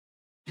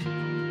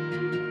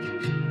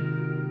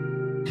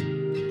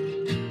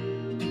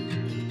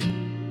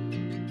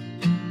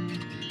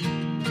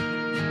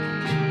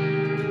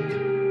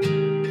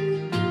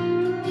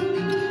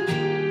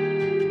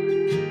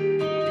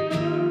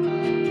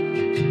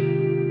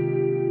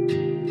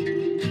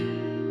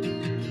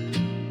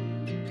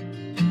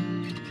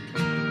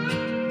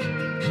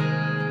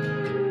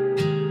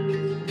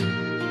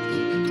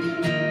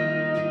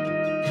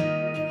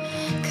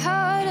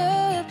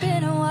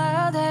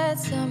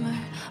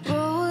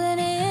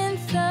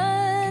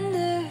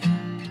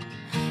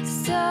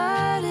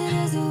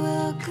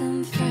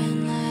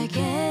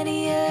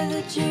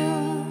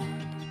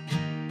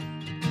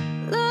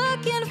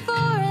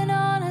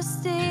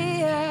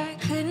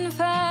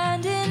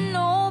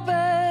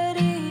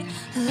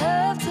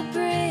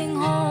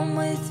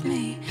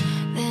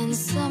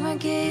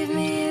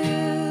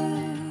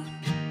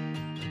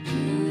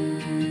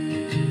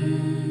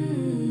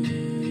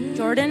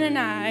Jordan and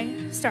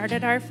I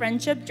started our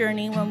friendship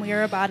journey when we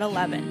were about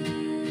 11.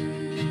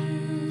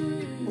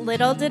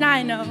 Little did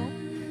I know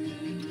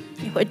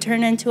it would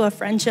turn into a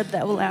friendship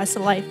that will last a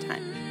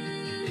lifetime.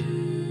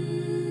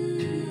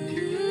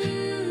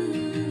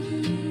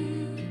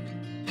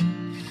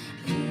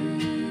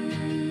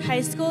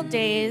 High school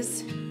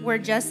days were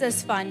just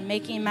as fun,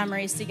 making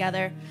memories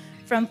together,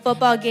 from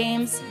football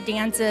games,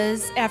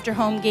 dances, after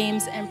home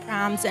games, and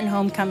proms and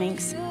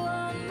homecomings.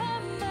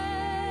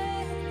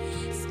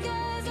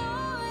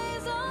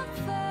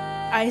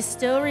 I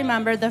still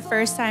remember the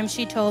first time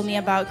she told me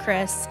about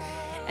Chris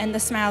and the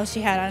smile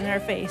she had on her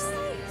face.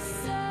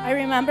 I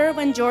remember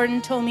when Jordan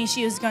told me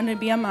she was going to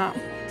be a mom.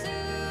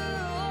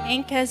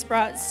 Hank has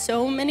brought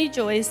so many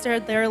joys to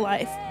their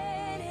life.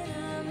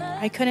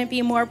 I couldn't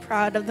be more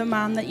proud of the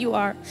mom that you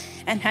are,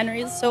 and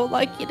Henry is so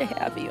lucky to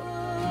have you.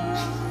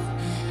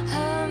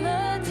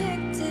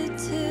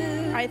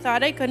 I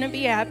thought I couldn't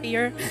be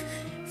happier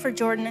for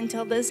Jordan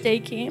until this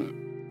day came.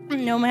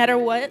 No matter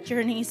what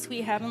journeys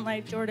we have in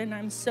life, Jordan,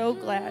 I'm so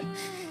glad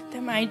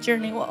that my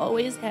journey will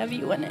always have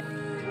you in it.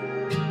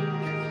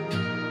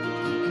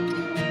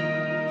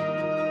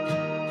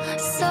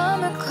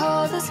 Summer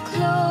called us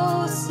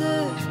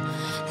closer.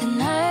 The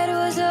night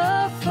was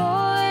a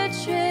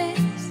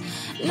fortress.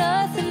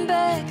 Nothing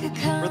back could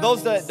come. For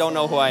those that don't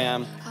know who I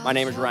am, my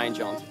name is Ryan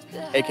Jones,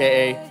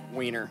 a.k.a.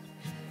 Wiener.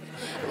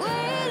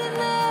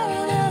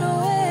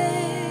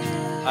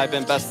 I've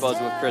been best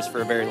buds with Chris for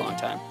a very long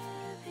time.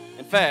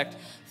 In fact,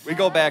 we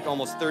go back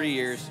almost 30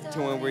 years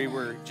to when we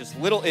were just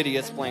little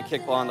idiots playing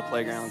kickball on the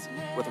playgrounds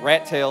with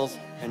rat tails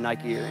and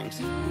Nike earrings.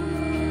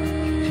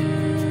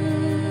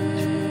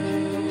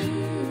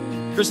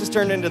 Chris has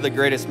turned into the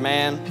greatest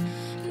man,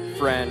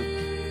 friend,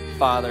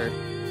 father,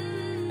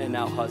 and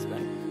now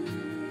husband.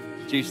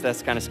 Jeez,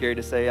 that's kind of scary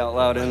to say out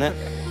loud, isn't it?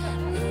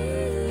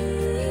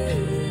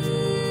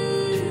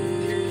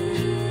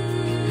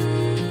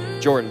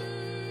 Jordan,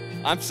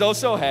 I'm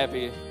so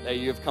happy that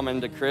you have come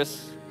into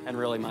Chris and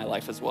really my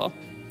life as well.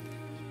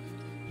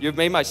 You've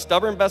made my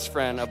stubborn best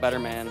friend a better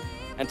man,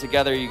 and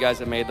together you guys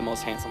have made the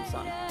most handsome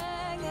son.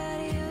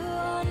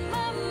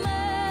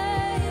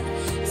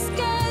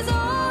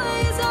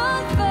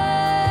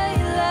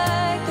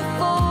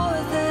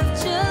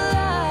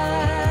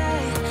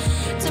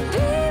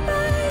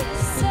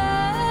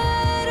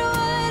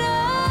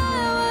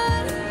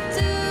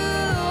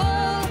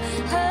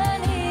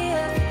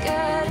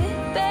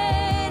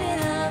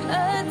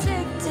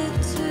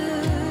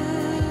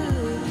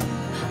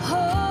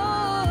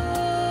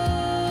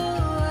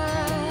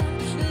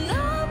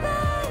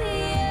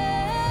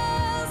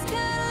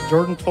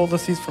 Jordan told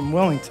us he's from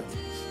Wilmington.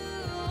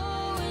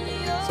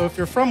 So if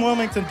you're from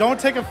Wilmington, don't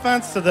take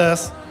offense to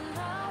this.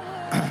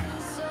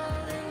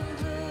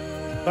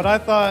 But I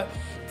thought,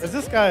 is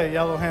this guy a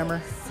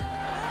yellowhammer?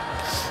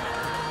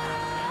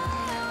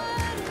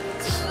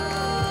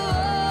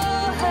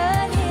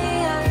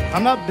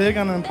 I'm not big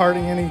on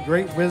imparting any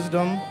great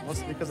wisdom,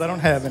 mostly because I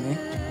don't have any.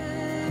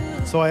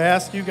 So I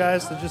ask you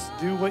guys to just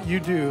do what you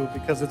do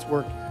because it's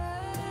working.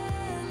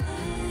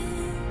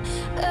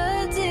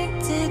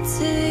 Addicted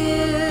to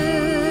you.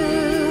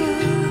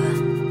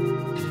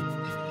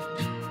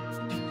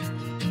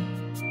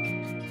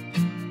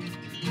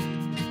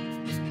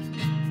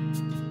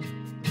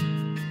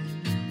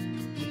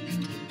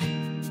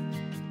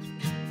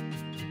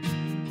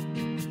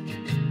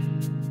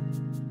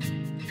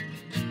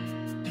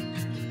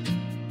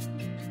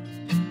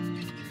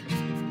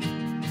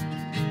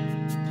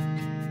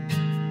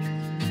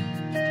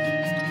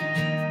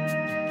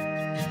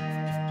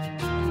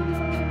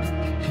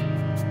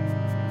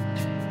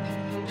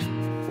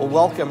 Well,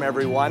 welcome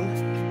everyone.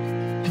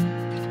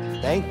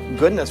 Thank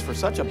goodness for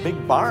such a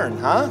big barn,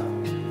 huh?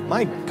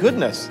 My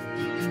goodness.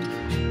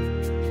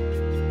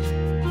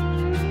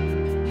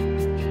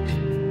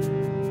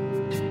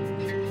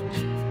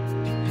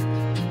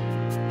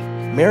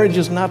 Marriage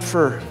is not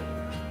for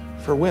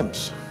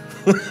wimps.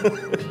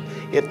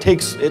 It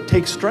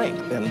takes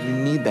strength, and you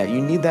need that.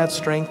 You need that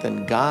strength,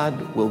 and God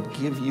will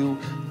give you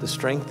the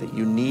strength that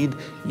you need.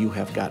 You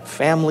have got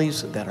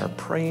families that are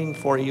praying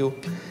for you.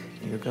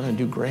 You're going to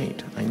do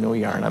great. I know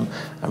you are, and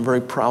I'm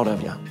very proud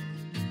of you.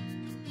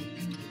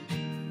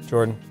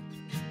 Jordan,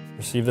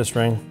 receive this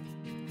ring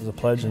as a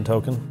pledge and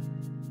token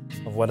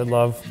of wedded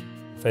love,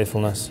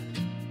 faithfulness.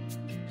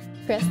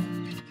 Chris,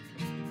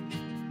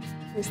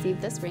 receive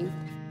this ring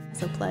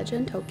as a pledge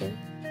and token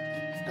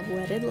of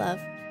wedded love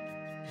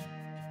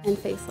and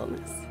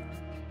faithfulness.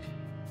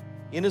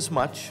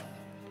 Inasmuch,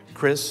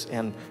 Chris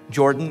and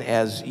Jordan,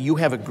 as you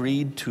have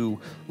agreed to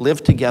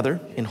live together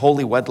in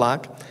holy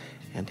wedlock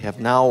and have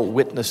now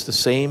witnessed the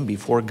same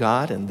before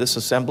God and this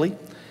assembly,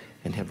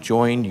 and have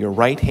joined your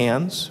right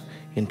hands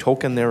in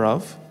token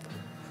thereof,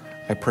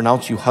 I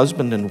pronounce you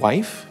husband and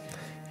wife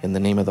in the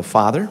name of the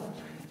Father,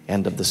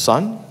 and of the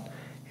Son,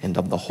 and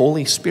of the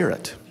Holy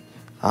Spirit.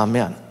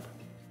 Amen.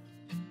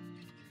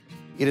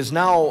 It is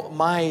now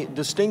my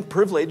distinct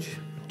privilege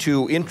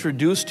to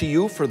introduce to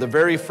you for the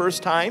very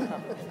first time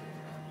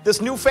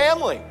this new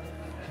family.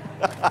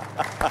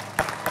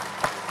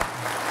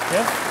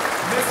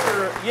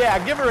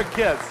 Yeah, give her a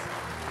kiss.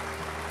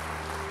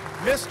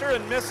 Mr.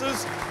 and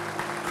Mrs.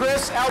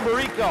 Chris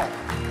Alberico.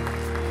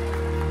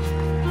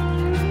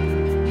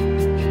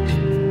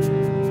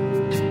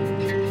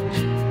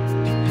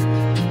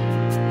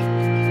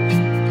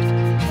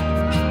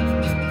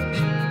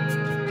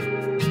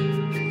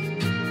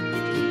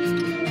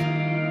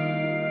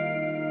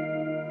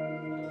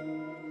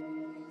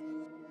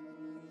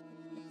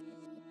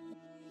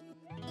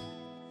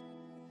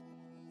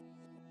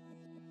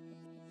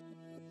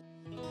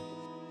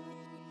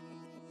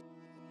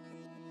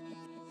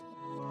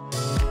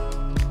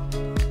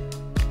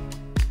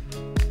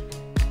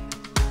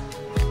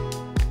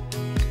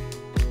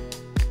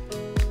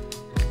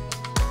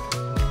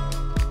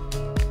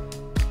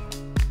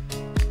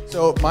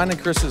 So mine and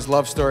Chris's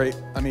love story,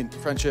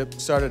 friendship,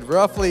 started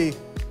roughly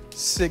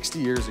 60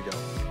 years ago.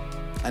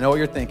 I know what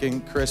you're thinking,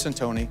 Chris and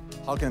Tony,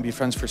 how can they be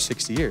friends for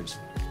 60 years?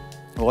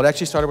 Well, it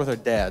actually started with our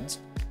dads.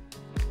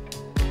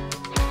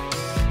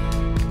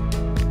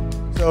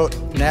 So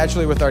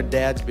naturally, with our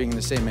dads being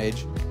the same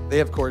age,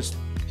 they of course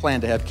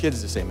planned to have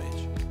kids the same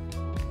age.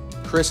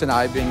 Chris and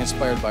I, being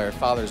inspired by our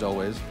fathers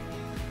always,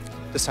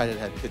 decided to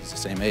have kids the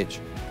same age.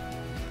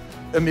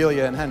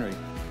 Amelia and Henry.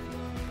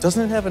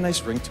 Doesn't it have a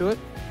nice ring to it?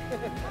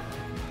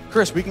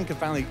 Chris, we can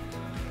finally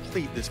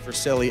complete this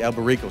Vercelli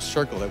Alberico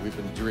circle that we've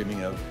been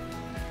dreaming of.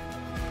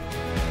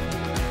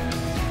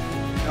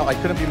 No, I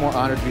couldn't be more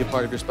honored to be a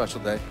part of your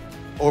special day.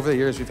 Over the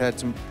years, we've had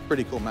some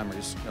pretty cool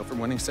memories, from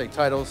winning state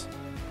titles,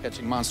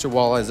 catching monster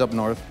walleyes up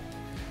north,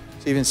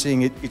 to even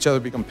seeing each other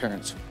become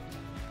parents.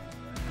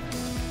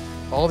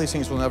 All these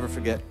things we'll never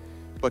forget,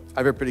 but I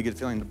have a pretty good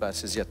feeling the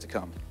best is yet to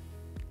come.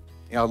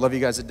 I love you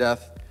guys to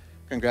death.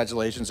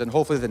 Congratulations, and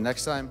hopefully the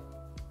next time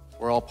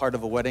we're all part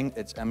of a wedding,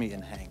 it's Emmy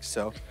and Hank.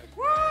 So